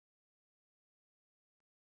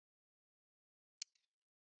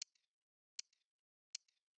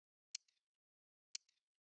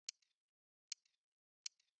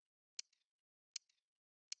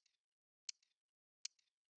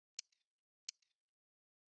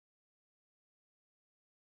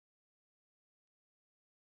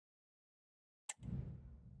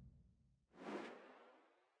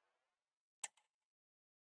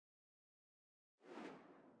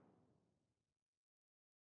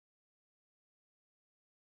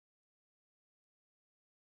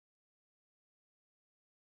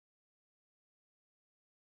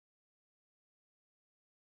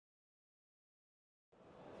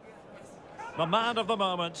The man of the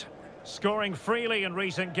moment. Scoring freely in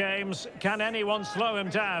recent games. Can anyone slow him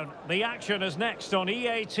down? The action is next on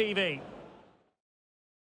EA TV.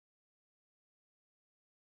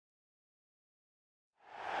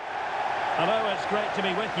 Hello, it's great to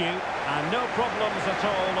be with you, and no problems at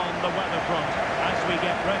all on the weather front as we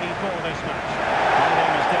get ready for this match. My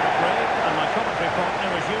name is Derek Ray, and my commentary partner,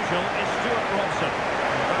 as usual, is Stuart Robson.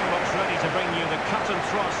 I'm very much ready to bring you the cut and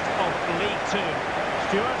thrust of League Two.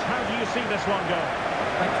 Stuart, how do you see this one go?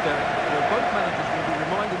 Thanks, Derek. Well, both managers will be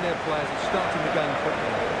reminding their players of starting the game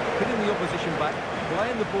quickly, hitting the opposition back,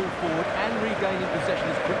 playing the ball forward, and regaining possession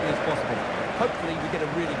as quickly as possible. Hopefully, we get a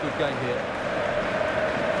really good game here.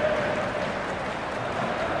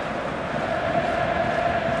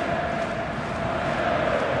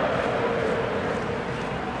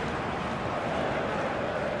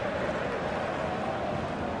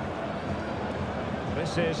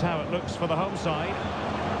 This is how it looks for the home side.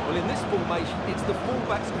 Well, in this formation, it's the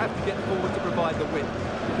full-backs who have to get forward to provide the width,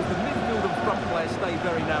 because the midfield and front players stay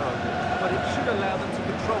very narrow. But it should allow them to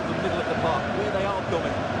control the middle of the park, where they are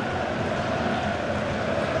dominant.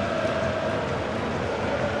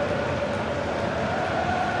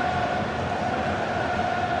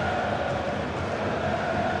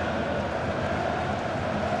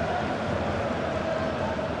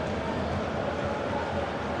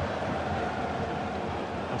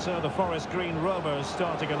 So the Forest Green Rovers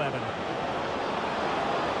starting 11.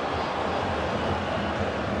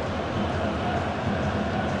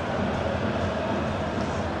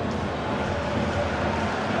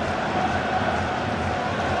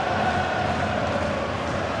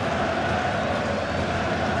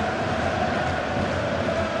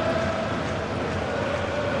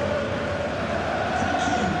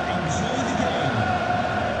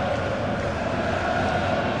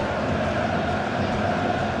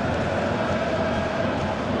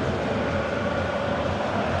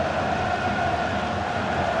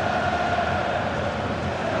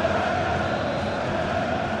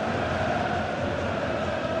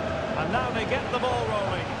 Now they get the ball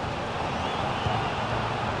rolling.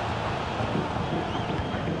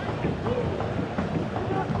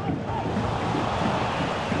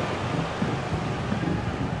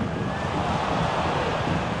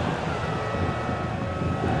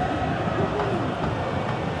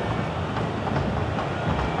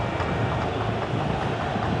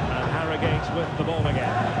 And Harrogate with the ball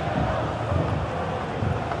again.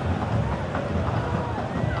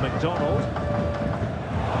 McDonald.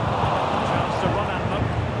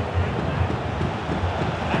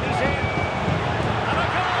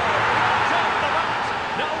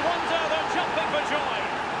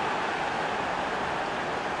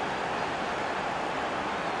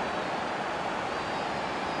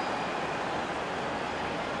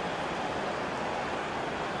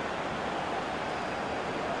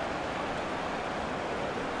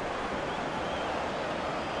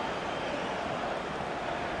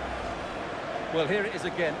 Well, here it is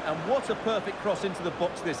again, and what a perfect cross into the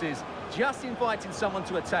box this is. Just inviting someone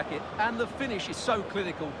to attack it, and the finish is so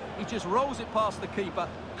clinical. He just rolls it past the keeper,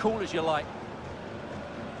 cool as you like.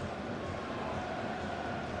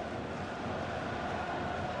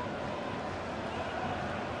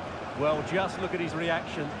 Well, just look at his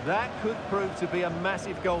reaction. That could prove to be a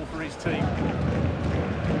massive goal for his team.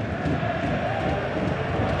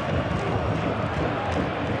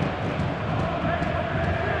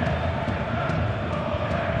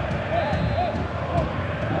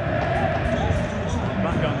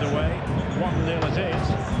 Underway, 1-0 it is.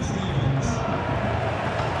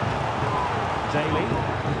 Daly.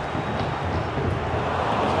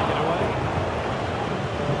 Take it away.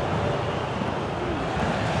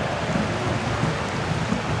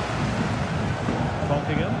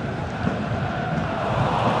 Boltingham.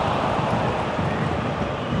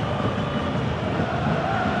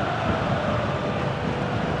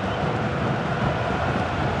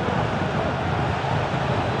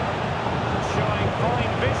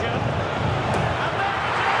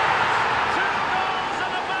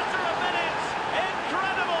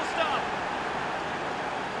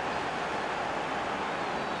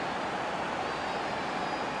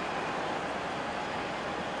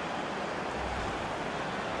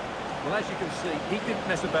 Well, as you can see, he didn't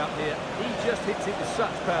mess about here. He just hits it with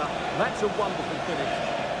such power. That's a wonderful finish.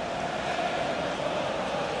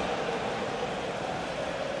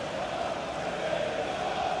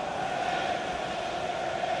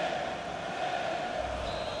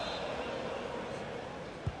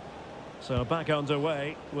 So back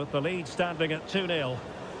underway with the lead standing at 2-0.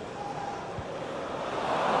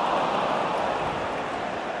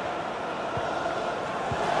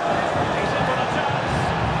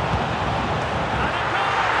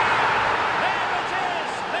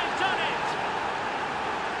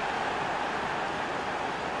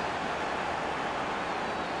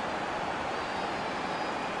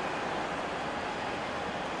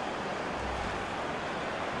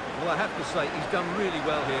 I have to say, he's done really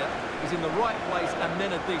well here. He's in the right place and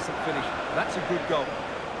then a decent finish. That's a good goal.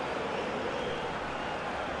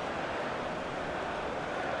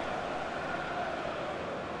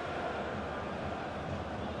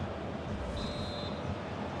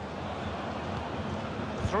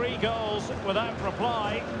 Three goals without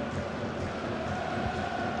reply.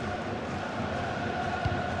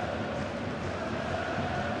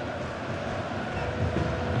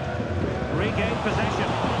 Regain possession.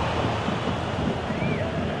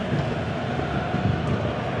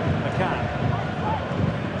 McCann.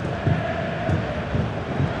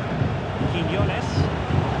 Quinones.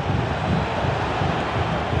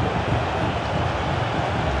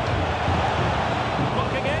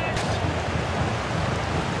 Looking it.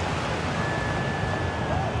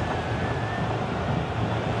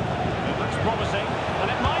 It looks promising, and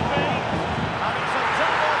it might be. And it's a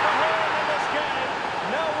double for him in this game.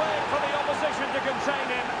 No way for the opposition to contain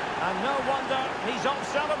him, and no wonder he's off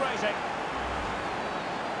celebrating.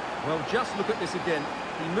 Well, just look at this again.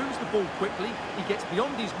 He moves the ball quickly, he gets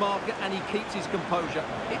beyond his marker and he keeps his composure.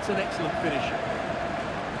 It's an excellent finish.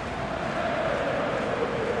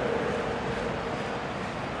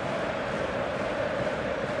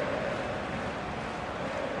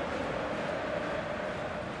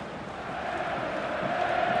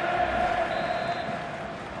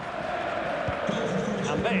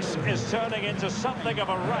 And this is turning into something of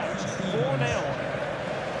a rout. 4-0.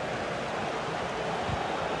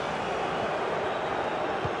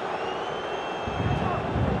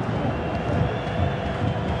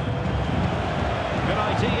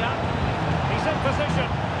 He's in position.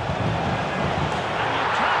 And you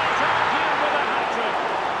cannot argue with a hat-trick.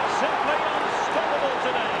 Simply unstoppable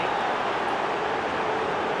today.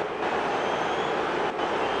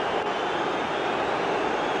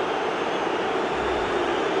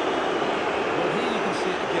 Well, here you can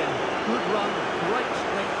see it again. Good run, great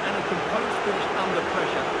strength and a composed finish under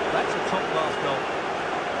pressure. That's a top-class goal.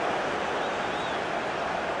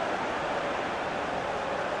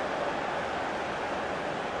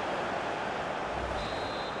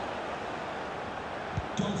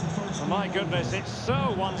 Oh my goodness, it's so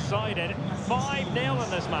one-sided. 5-0 in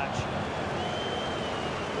this match.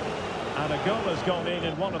 And a goal has gone in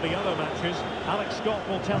one of the other matches. Alex Scott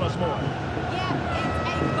will tell us more. Yeah,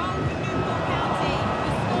 it's a goal for Newport County.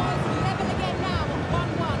 The score's level again now at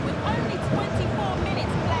 1-1 with only 24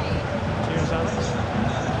 minutes played. Cheers, Alex.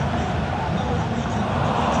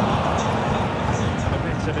 A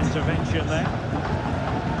bit of intervention there.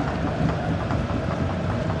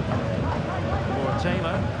 For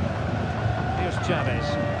Taylor. Here's Chavez.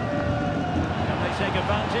 Can they take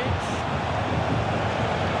advantage?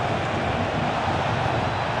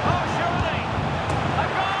 Oh, surely! A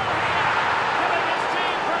goal here! Giving his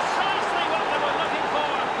team precisely what they were looking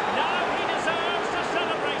for. Now he deserves to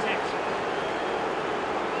celebrate it.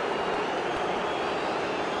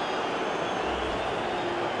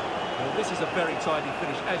 Well, this is a very tidy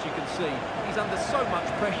finish, as you can see. He's under so much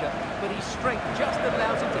pressure, but his strength just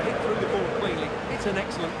allows him to hit through the ball cleanly. It's an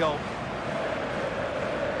excellent goal.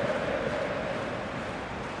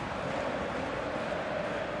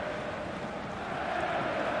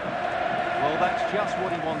 Well, that's just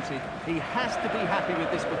what he wanted. He has to be happy with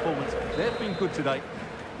this performance. They've been good today.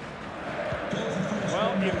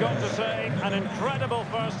 Well, you've got to say, an incredible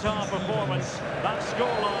first-half performance. That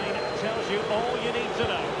scoreline tells you all you need to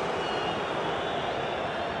know.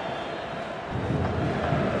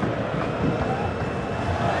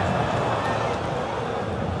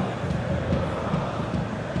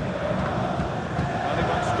 And he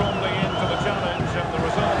went strongly in for the challenge, and the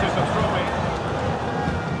result is a throw-in.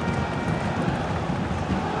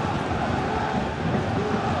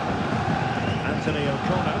 Anthony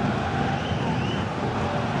O'Connor.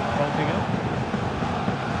 Boltingham.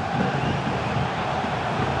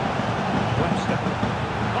 Webster.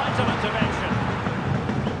 Vital intervention.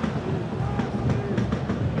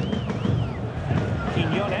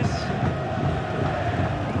 Quinones.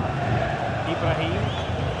 Ibrahim.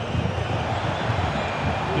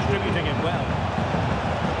 Distributing it well.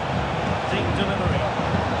 Deep delivery.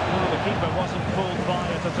 Oh, the keeper wasn't pulled by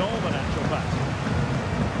it at all, in actual fact.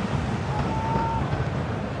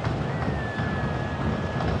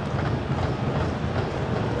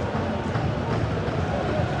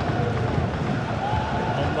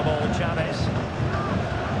 Chavez.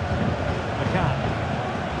 McCann.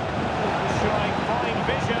 Showing fine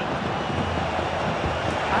vision.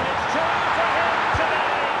 And it's time for him to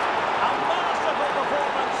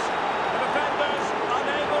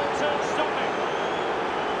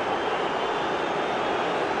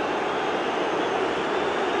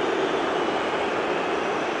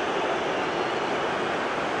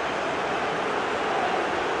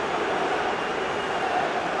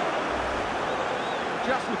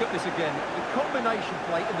look at this again. The combination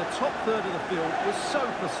play in the top third of the field was so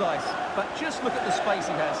precise. But just look at the space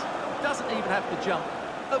he has. Doesn't even have to jump.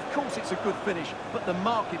 Of course it's a good finish, but the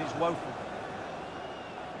marking is woeful.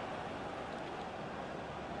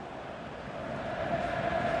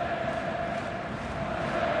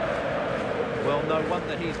 Well, no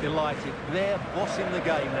wonder he's delighted. They're bossing the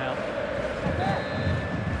game now.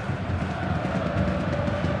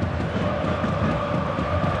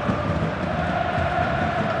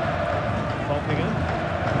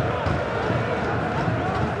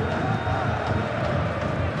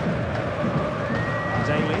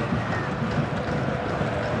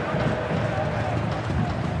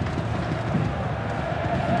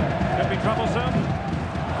 Troublesome.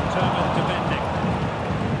 Determined defending.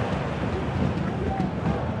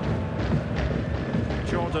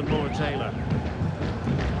 Jordan Moore-Taylor.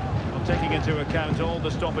 Well, taking into account all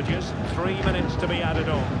the stoppages, 3 minutes to be added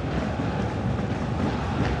on.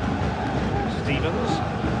 Stevens.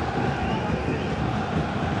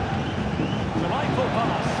 Delightful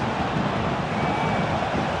pass.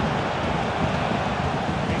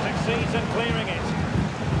 He succeeds in clearing it.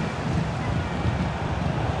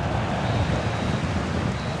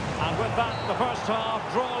 With that, the first half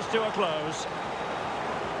draws to a close.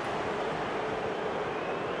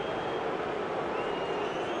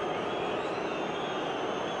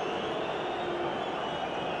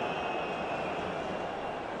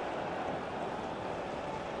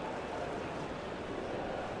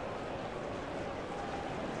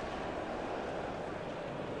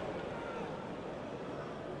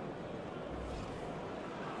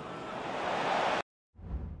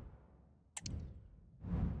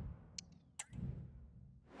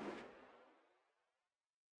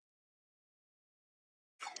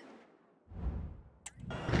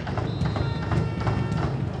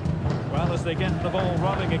 As they get the ball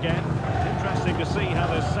running again. Interesting to see how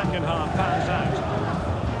the second half pans out.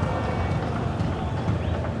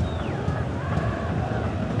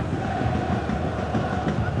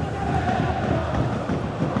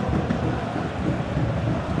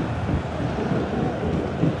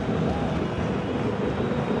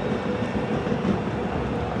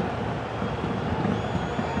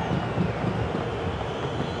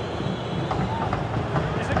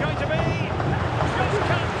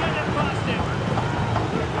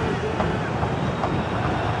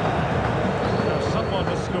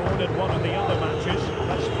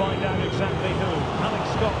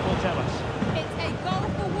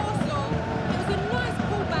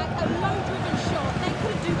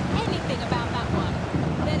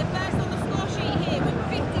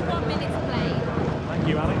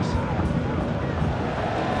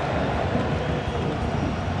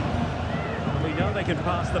 They can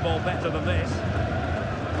pass the ball better than this.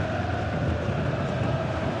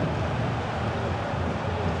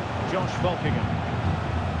 Josh Volkingham.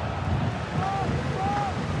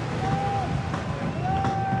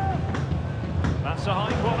 That's a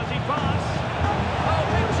high-quality pass. Oh,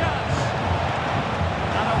 big chance!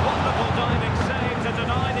 And a wonderful diving save to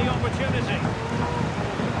deny the opportunity.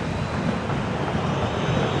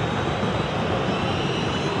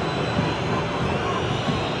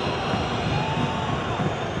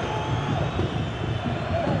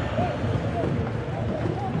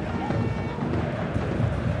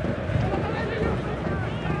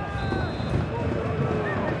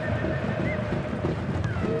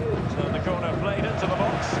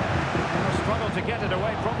 To get it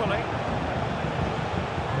away properly.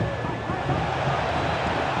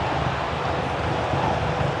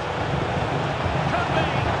 Could be.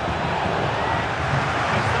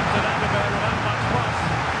 He stumped it out of there without much fuss.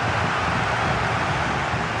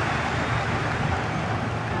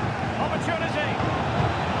 Opportunity.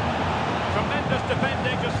 Tremendous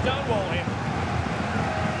defending to stonewall him.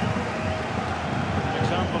 An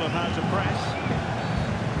example of how to press.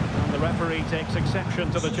 The referee takes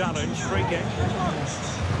exception to the challenge, free kick.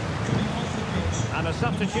 And a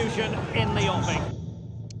substitution in the offing.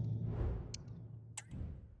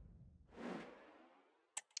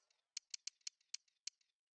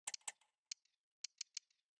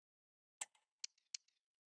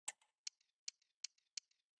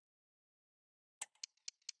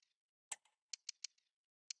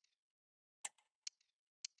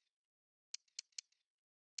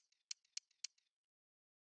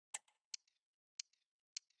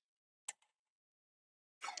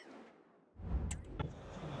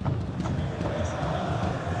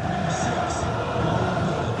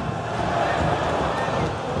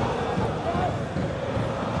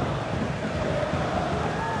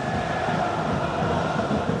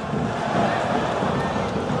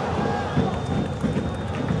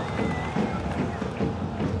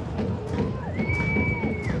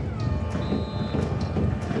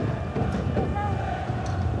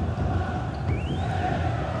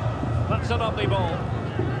 That's a lovely ball.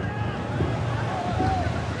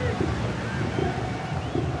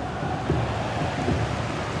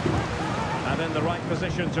 And in the right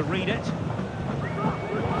position to read it.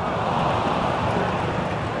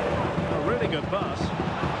 A really good pass.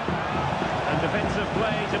 And defensive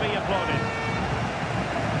play to be applauded.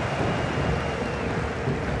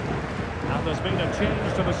 And there's been a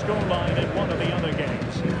change to the scoreline in one of the other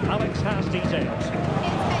games. Alex has details. It's a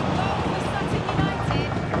goal for Sutton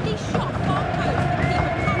United. He shot far post, the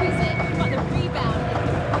keeper carries it, but the rebound is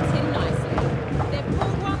put in nicely. They've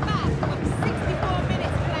pulled one back with 64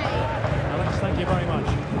 minutes played. Alex, thank you very much.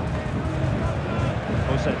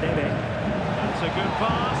 Osadebe. That's a good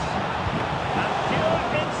pass. And pure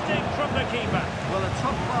instinct from the keeper. Well, a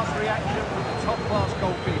top-class reaction from the top-class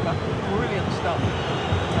goalkeeper. Brilliant stuff.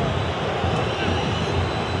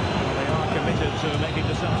 They are committed to making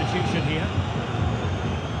the substitution here.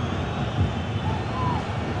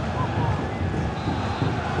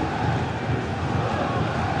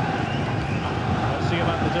 Let's see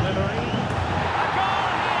about the delivery. A goal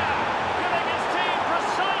here! Giving his team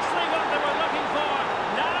precisely what they were looking for.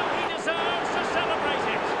 Now he deserves to celebrate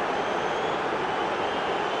it.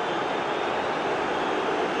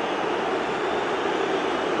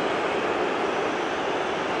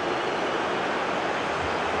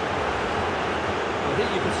 Well,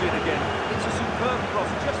 here you can see it again. It's a superb cross,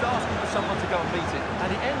 just asking for someone to go and beat it.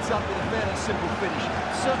 And it ends up with a fairly simple finish.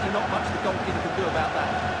 Certainly not much the goalkeeper can do about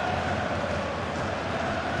that.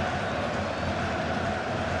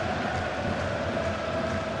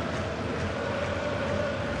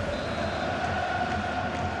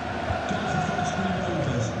 Forest Green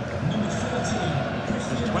Rovers, number 13.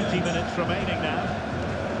 There's 20 minutes remaining now.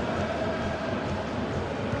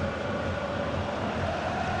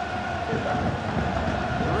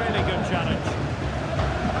 Really good challenge.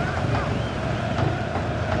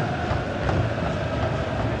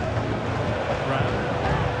 Brown.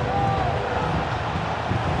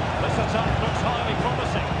 This attack looks highly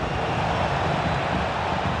promising.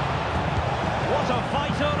 What a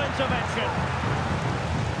vital intervention.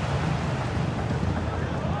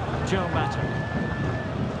 Joe Matter.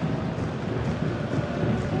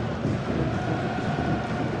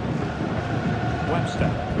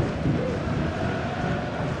 Webster.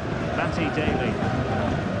 Matty Daly.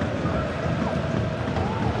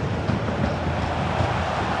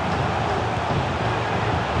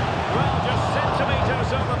 Well, just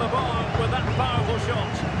centimetres over the bar with that powerful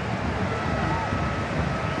shot.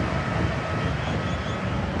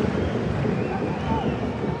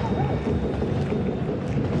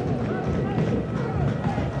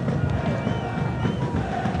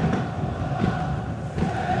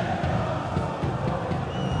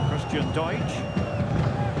 Christian Deutsch.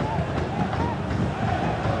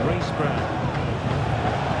 Reece Brown.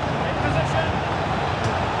 In position.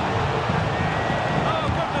 Oh,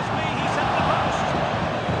 goodness me, he set the post.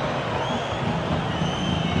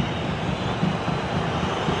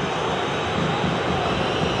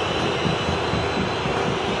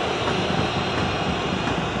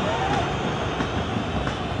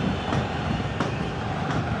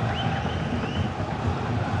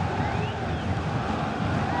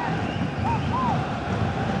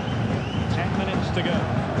 10 minutes to go.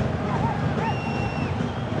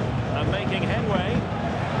 And making headway.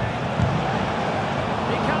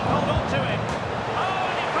 He can't hold on to it. Oh,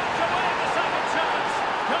 and he puts away the second chance.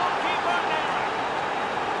 Goalkeeper error.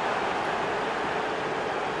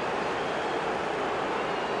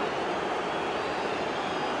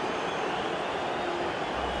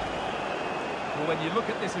 Well, when you look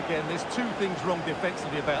at this again, there's two things wrong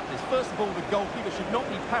defensively about this. First of all, the goalkeeper should not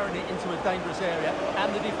be parrying it into a dangerous area,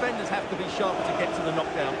 and the defenders have to be sharper to get to the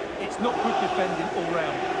knockdown. It's not good defending all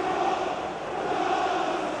round.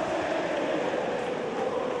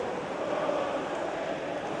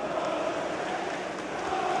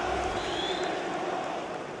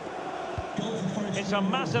 It's a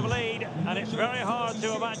massive lead, and it's very hard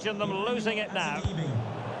to imagine them losing it now.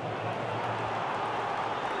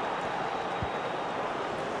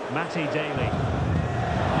 Matty Daly.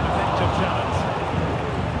 An effective challenge.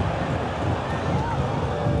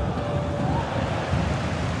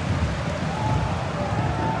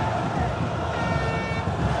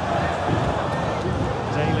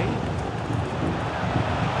 Daly.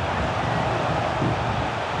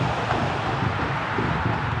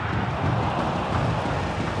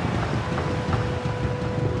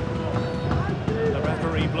 The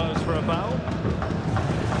referee blows for a foul.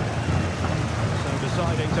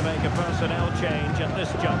 Deciding to make a personnel change at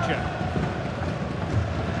this juncture.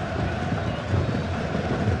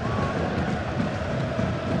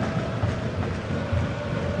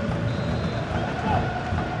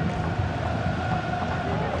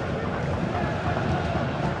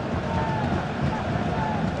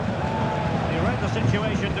 He read the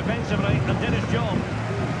situation defensively and did his job.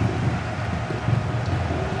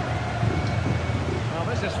 Well,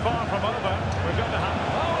 this is far from over. We're going to have...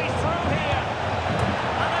 Oh, he's through here!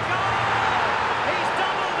 And a goal! He's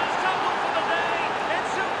doubled his total for the day in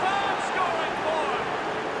superb scoring form!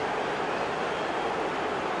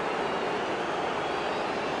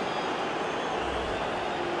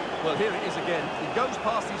 Well, here it is again. He goes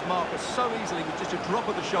past his marker so easily with just a drop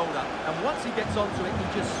of the shoulder. And once he gets onto it, he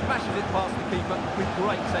just smashes it past the keeper with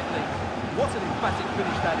great technique. What an emphatic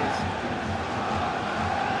finish that is.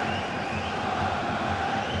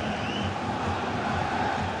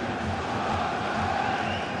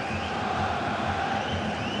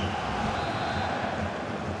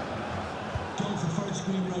 Goal for Forest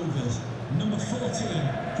Green Rovers. Number 14,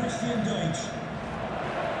 Christian Deutsch.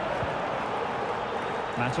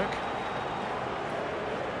 Mattock.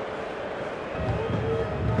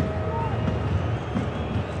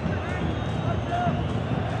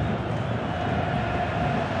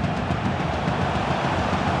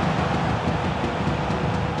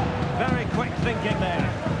 Very quick thinking there.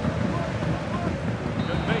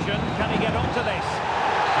 Good vision. Can he get onto this?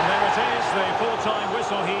 And there it is, the full-time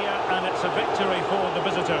whistle here, and it's a victory for the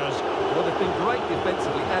visitors. Well, they've been great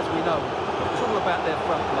defensively, as we know. But it's all about their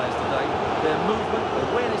front players today. Their movement,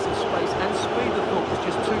 awareness of space and speed of thought was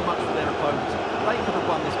just too much for their opponents. They could have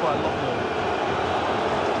won this by a lot more.